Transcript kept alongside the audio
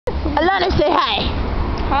Alana, say hi.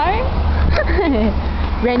 Hi?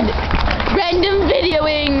 Random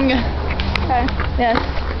videoing. Okay. Yes.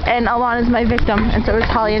 And Alana's my victim, and so is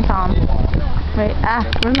Holly and Tom. Wait,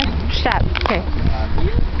 where's my strap? Okay.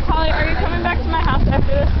 Holly, are you coming back to my house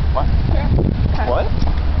after this? What? Okay. What?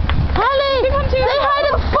 Holly, say hi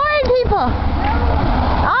to foreign people.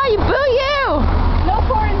 Ah, you boo you. No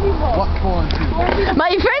foreign people. What foreign people? My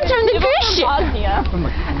friends from the People Christian. from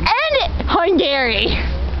Bosnia. And Hungary.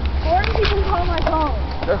 Foreign people call my phone.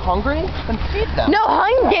 They're hungry? Then feed them. No,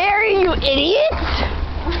 Hungary, you idiot.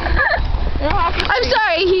 You don't have to I'm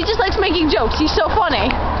sorry, he just likes making jokes. He's so funny.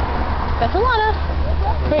 That's Alana.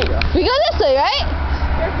 Wait, we go this way, right?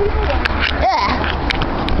 There are people there.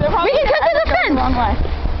 Yeah. We can cut through the fence. Wrong way.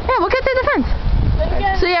 Yeah, we'll cut through the fence.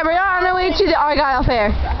 So yeah, we're on our way to the Argyle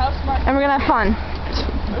Fair, and we're gonna have fun.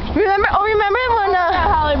 Remember when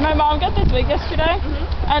Yeah, Holly, my mom got this wig yesterday,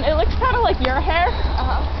 and it looks kind of like your hair,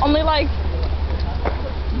 only like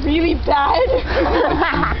really bad.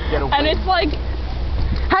 And it's like,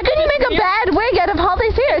 how can you make a bad wig out of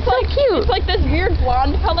Holly's hair? It's so cute. It's like this weird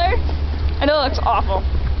blonde color, and it looks awful.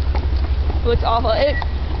 It looks awful.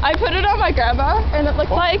 I put it on my grandma, and it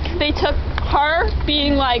looks like they took her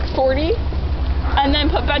being like 40 and then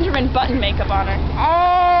put Benjamin Button makeup on her.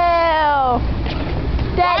 Oh.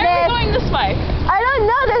 Why are we going this way? I don't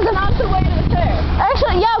know. There's Not the way to the fair.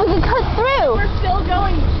 actually, yeah, we can cut through. We're still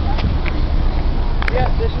going this way.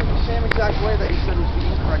 Yeah, this is the same exact way that you said was the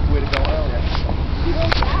incorrect way to go earlier.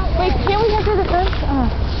 Wait, can't we cut through the fence?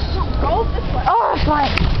 Go this way. Oh,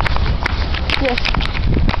 fine. Yes.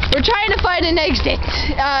 We're trying to find an exit,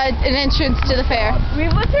 an entrance to the fair.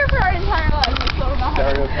 We've lived here for our entire lives. We still don't know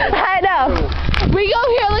how to Stereotype. I know. We go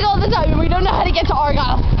here like all the time, and we don't know how to get to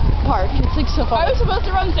Argyle Park. It's like so I fun. was supposed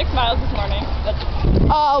to run 6 miles this morning.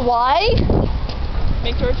 Why?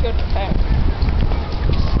 Make George go to the fair.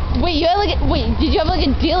 Wait, did you have like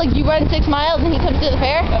a deal? Like you run 6 miles and he comes to the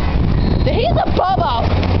fair? He's a bobo.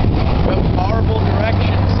 With horrible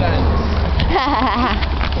direction sense.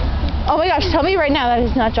 Oh my gosh, tell me right now that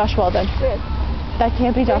is not Josh Walden. Good. That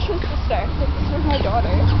can't be Josh. This is sister. This is my daughter.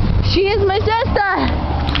 She is my sister.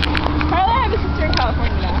 Apparently I have a sister in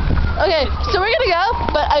California now. Okay, so we're gonna go,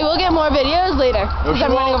 but I will get more videos later. No, Because she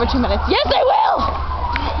I'm running won't. over 2 minutes. Yes, I will!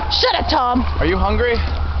 Shut up, Tom. Are you hungry?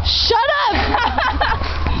 Shut up!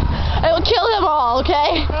 I will kill them all,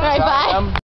 okay? Alright, bye.